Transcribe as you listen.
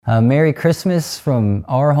Merry Christmas from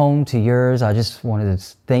our home to yours. I just wanted to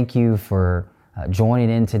thank you for joining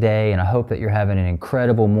in today, and I hope that you're having an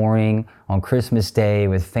incredible morning on Christmas Day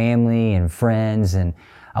with family and friends. And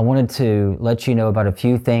I wanted to let you know about a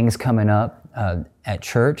few things coming up at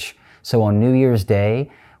church. So on New Year's Day,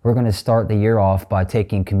 we're going to start the year off by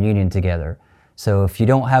taking communion together. So if you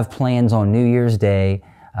don't have plans on New Year's Day,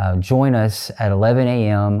 join us at 11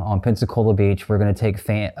 a.m. on Pensacola Beach. We're going to take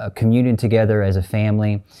communion together as a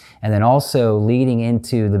family. And then also leading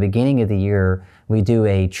into the beginning of the year, we do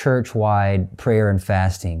a church-wide prayer and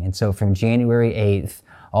fasting. And so from January 8th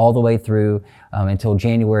all the way through until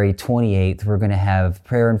January 28th, we're going to have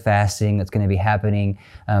prayer and fasting that's going to be happening.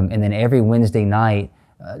 And then every Wednesday night,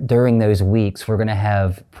 during those weeks, we're going to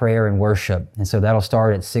have prayer and worship. And so that'll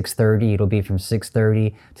start at 6:30. It'll be from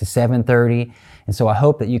 6:30 to 7:30. And so I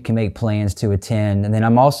hope that you can make plans to attend. And then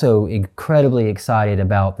I'm also incredibly excited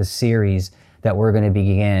about the series that we're going to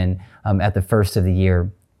begin at the first of the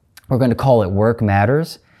year. We're going to call it Work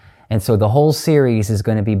Matters. And so the whole series is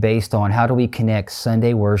going to be based on how do we connect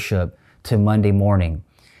Sunday worship to Monday morning.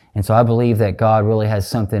 And so I believe that God really has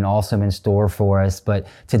something awesome in store for us. But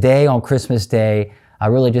today on Christmas Day, I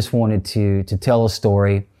really just wanted to tell a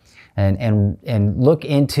story and look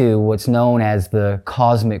into what's known as the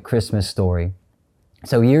cosmic Christmas story.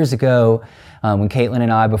 So years ago, when Caitlin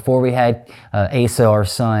and I, before we had Asa, our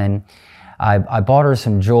son, I bought her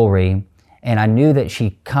some jewelry, and I knew that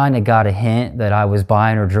she kind of got a hint that I was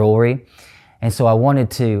buying her jewelry. And so I wanted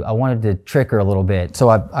to trick her a little bit. So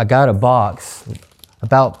I got a box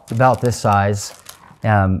about this size,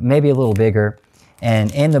 maybe a little bigger.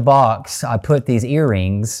 And in the box, I put these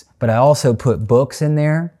earrings, but I also put books in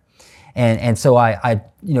there. And so I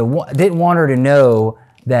didn't want her to know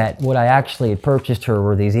that what I actually had purchased her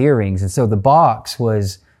were these earrings. And so the box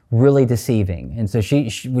was really deceiving. And so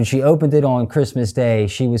she when she opened it on Christmas Day,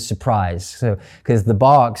 she was surprised. So because the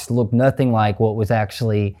box looked nothing like what was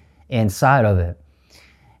actually inside of it.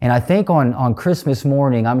 And I think on Christmas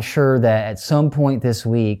morning, I'm sure that at some point this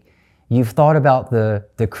week, you've thought about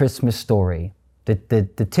the Christmas story.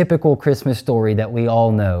 The typical Christmas story that we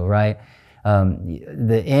all know, right?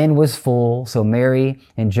 The inn was full, so Mary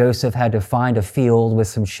and Joseph had to find a field with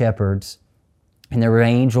some shepherds, and there were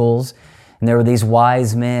angels, and there were these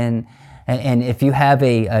wise men. And if you have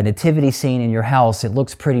a nativity scene in your house, it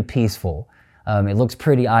looks pretty peaceful. It looks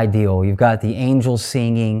pretty ideal. You've got the angels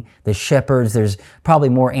singing, the shepherds. There's probably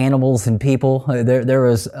more animals than people. There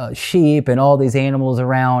was sheep and all these animals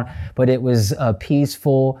around, but it was a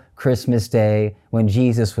peaceful Christmas day when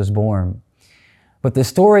Jesus was born. But the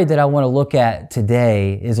story that I want to look at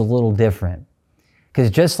today is a little different.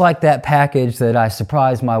 Because just like that package that I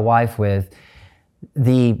surprised my wife with,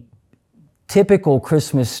 the typical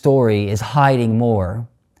Christmas story is hiding more.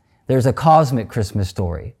 There's a cosmic Christmas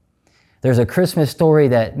story. There's a Christmas story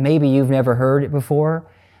that maybe you've never heard it before.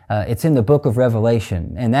 It's in the book of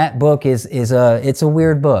Revelation. And that book it's a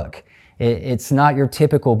weird book. It's not your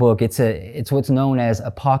typical book. It's what's known as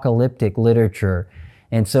apocalyptic literature.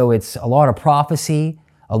 And so it's a lot of prophecy,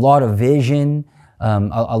 a lot of vision,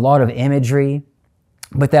 a lot of imagery.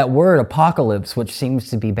 But that word apocalypse, which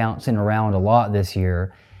seems to be bouncing around a lot this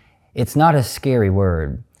year, it's not a scary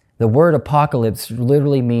word. The word apocalypse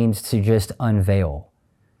literally means to just unveil.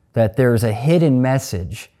 That there's a hidden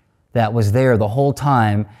message that was there the whole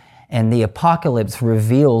time, and the apocalypse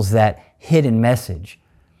reveals that hidden message.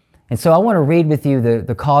 And so I want to read with you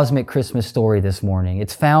the cosmic Christmas story this morning.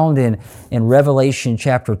 It's found in Revelation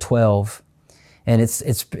chapter 12, and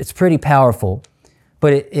it's pretty powerful,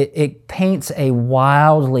 but it paints a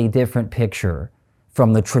wildly different picture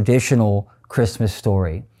from the traditional Christmas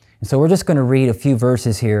story. And so we're just going to read a few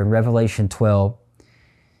verses here in Revelation 12.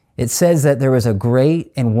 It says that there was a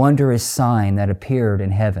great and wondrous sign that appeared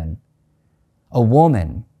in heaven. A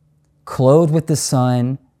woman clothed with the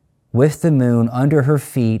sun, with the moon under her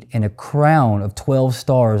feet, and a crown of 12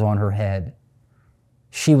 stars on her head.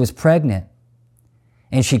 She was pregnant,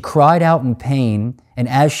 and she cried out in pain, and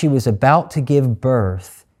as she was about to give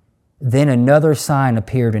birth, then another sign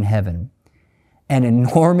appeared in heaven. An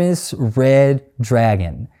enormous red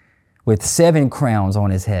dragon with 7 crowns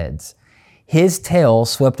on his heads. His tail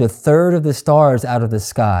swept a third of the stars out of the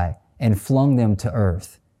sky and flung them to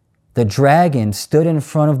earth. The dragon stood in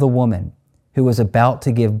front of the woman who was about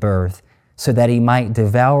to give birth so that he might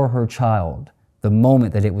devour her child the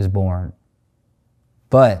moment that it was born.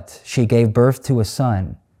 But she gave birth to a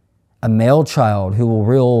son, a male child who will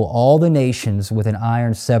rule all the nations with an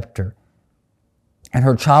iron scepter. And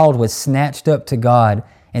her child was snatched up to God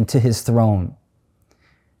and to his throne.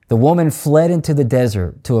 The woman fled into the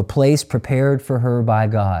desert to a place prepared for her by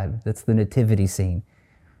God. That's the nativity scene.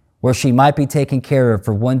 where she might be taken care of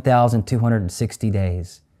for 1,260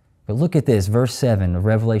 days. But look at this, verse 7 of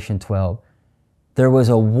Revelation 12. There was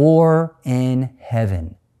a war in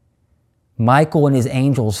heaven. Michael and his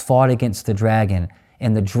angels fought against the dragon,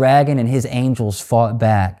 and the dragon and his angels fought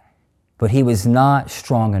back, but he was not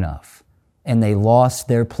strong enough, and they lost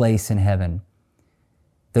their place in heaven.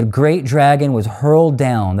 The great dragon was hurled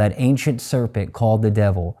down, that ancient serpent called the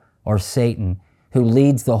devil, or Satan, who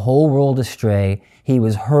leads the whole world astray. He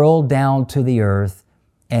was hurled down to the earth,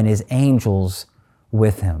 and his angels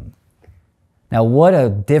with him. Now, what a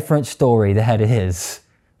different story that is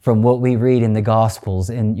from what we read in the Gospels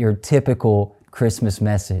in your typical Christmas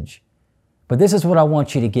message. But this is what I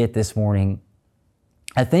want you to get this morning.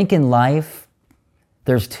 I think in life,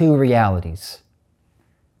 there's two realities.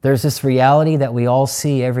 There's this reality that we all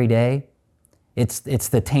see every day. It's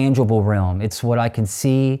the tangible realm. It's what I can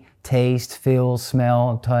see, taste, feel,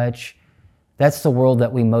 smell, touch. That's the world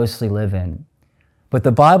that we mostly live in. But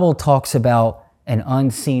the Bible talks about an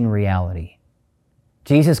unseen reality.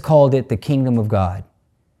 Jesus called it the kingdom of God,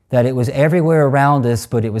 that it was everywhere around us,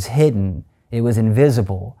 but it was hidden. It was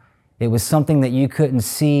invisible. It was something that you couldn't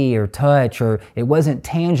see or touch, or it wasn't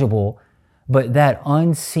tangible, but that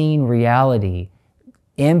unseen reality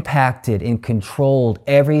impacted and controlled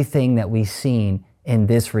everything that we've seen in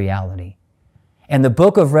this reality. And the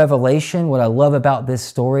book of Revelation, what I love about this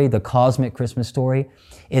story, the cosmic Christmas story,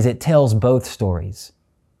 is it tells both stories.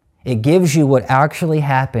 It gives you what actually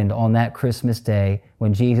happened on that Christmas day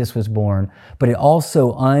when Jesus was born, but it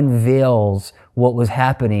also unveils what was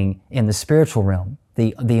happening in the spiritual realm,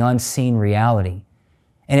 the unseen reality.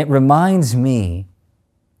 And it reminds me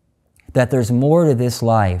that there's more to this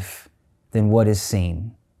life than what is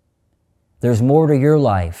seen. There's more to your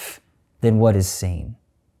life than what is seen.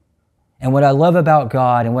 And what I love about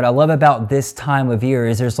God and what I love about this time of year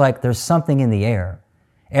is there's something in the air.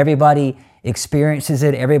 Everybody experiences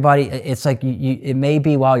it. Everybody, it's like it may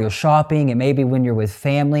be while you're shopping, it may be when you're with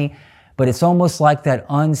family, but it's almost like that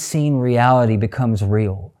unseen reality becomes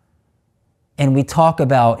real. And we talk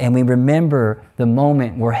about and we remember the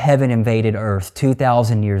moment where heaven invaded earth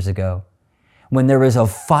 2,000 years ago, when there was a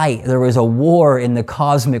fight, there was a war in the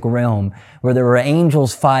cosmic realm, where there were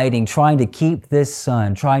angels fighting, trying to keep this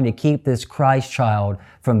son, trying to keep this Christ child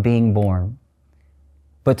from being born.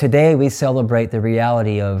 But today we celebrate the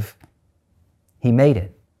reality of He made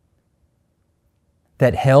it.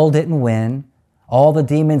 That hell didn't win. All the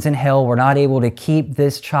demons in hell were not able to keep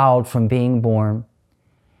this child from being born.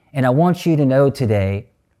 And I want you to know today,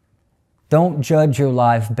 don't judge your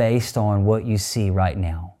life based on what you see right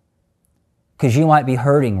now. Because you might be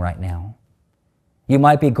hurting right now. You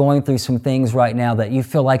might be going through some things right now that you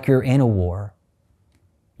feel like you're in a war.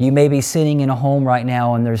 You may be sitting in a home right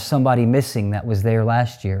now and there's somebody missing that was there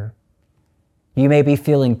last year. You may be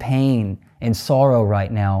feeling pain and sorrow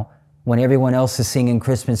right now when everyone else is singing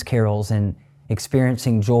Christmas carols and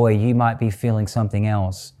experiencing joy. You might be feeling something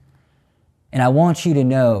else. And I want you to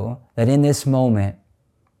know that in this moment,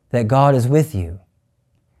 that God is with you.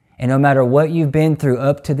 And no matter what you've been through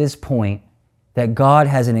up to this point, that God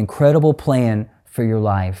has an incredible plan for your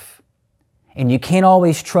life. And you can't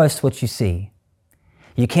always trust what you see.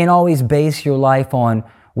 You can't always base your life on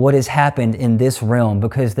what has happened in this realm,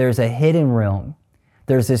 because there's a hidden realm.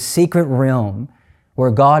 There's a secret realm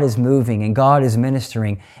where God is moving and God is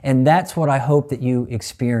ministering. And that's what I hope that you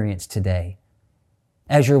experience today.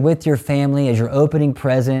 As you're with your family, as you're opening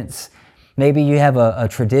presents, maybe you have a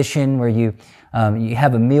tradition where you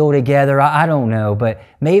have a meal together. I don't know, but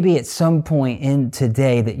maybe at some point in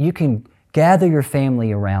today that you can gather your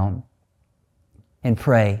family around and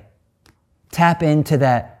pray. Tap into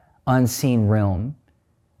that unseen realm.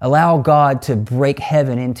 Allow God to break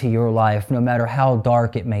heaven into your life, no matter how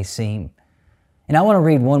dark it may seem. And I want to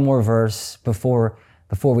read one more verse before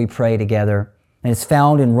we pray together. And it's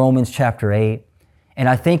found in Romans chapter 8. And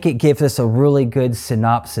I think it gives us a really good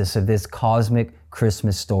synopsis of this cosmic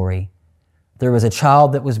Christmas story. There was a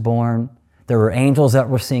child that was born. There were angels that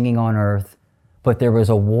were singing on earth, but there was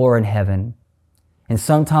a war in heaven. And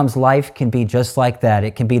sometimes life can be just like that.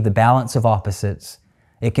 It can be the balance of opposites.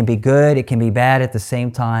 It can be good, it can be bad at the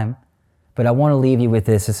same time. But I want to leave you with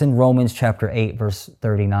this. It's in Romans chapter 8, verse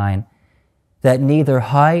 39, that neither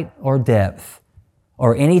height or depth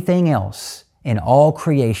or anything else in all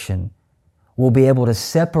creation will be able to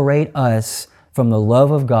separate us from the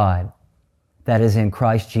love of God that is in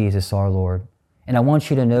Christ Jesus our Lord. And I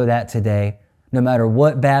want you to know that today, no matter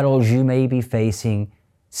what battles you may be facing,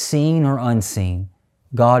 seen or unseen,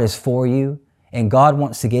 God is for you, and God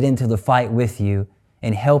wants to get into the fight with you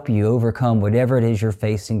and help you overcome whatever it is you're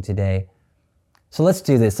facing today. So let's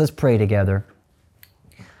do this. Let's pray together.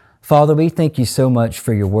 Father, we thank you so much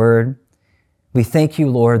for your word. We thank you,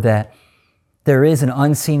 Lord, that there is an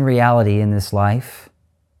unseen reality in this life.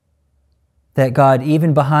 That God,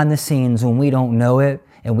 even behind the scenes, when we don't know it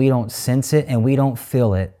and we don't sense it and we don't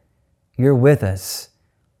feel it, you're with us.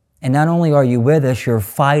 And not only are you with us, you're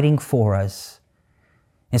fighting for us.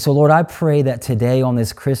 And so, Lord, I pray that today on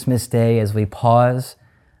this Christmas day, as we pause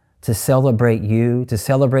to celebrate you, to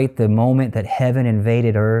celebrate the moment that heaven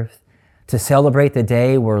invaded earth, to celebrate the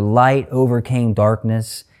day where light overcame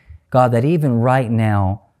darkness, God, that even right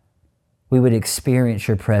now, we would experience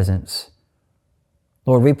your presence.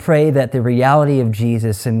 Lord, we pray that the reality of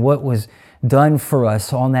Jesus and what was done for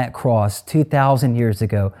us on that cross 2,000 years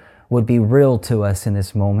ago would be real to us in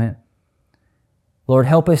this moment. Lord,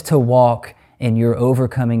 help us to walk in your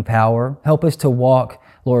overcoming power. Help us to walk,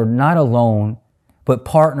 Lord, not alone, but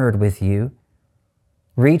partnered with you,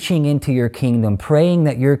 reaching into your kingdom, praying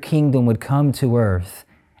that your kingdom would come to earth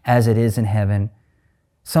as it is in heaven.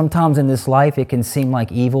 Sometimes in this life, it can seem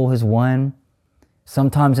like evil has won.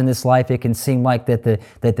 Sometimes in this life, it can seem like that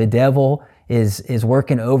the devil is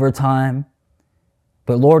working overtime.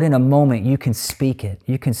 But Lord, in a moment, you can speak it.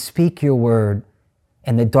 You can speak your word,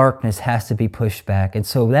 and the darkness has to be pushed back. And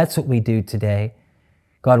so that's what we do today.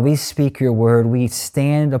 God, we speak your word. We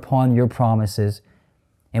stand upon your promises.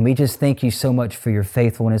 And we just thank you so much for your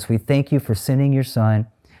faithfulness. We thank you for sending your son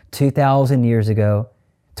 2,000 years ago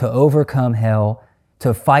to overcome hell,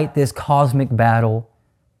 to fight this cosmic battle,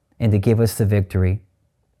 and to give us the victory.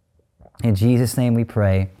 In Jesus' name we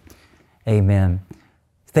pray. Amen.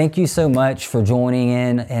 Thank you so much for joining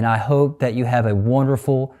in, and I hope that you have a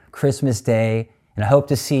wonderful Christmas day, and I hope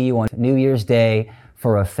to see you on New Year's Day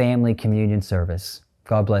for a family communion service.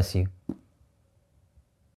 God bless you.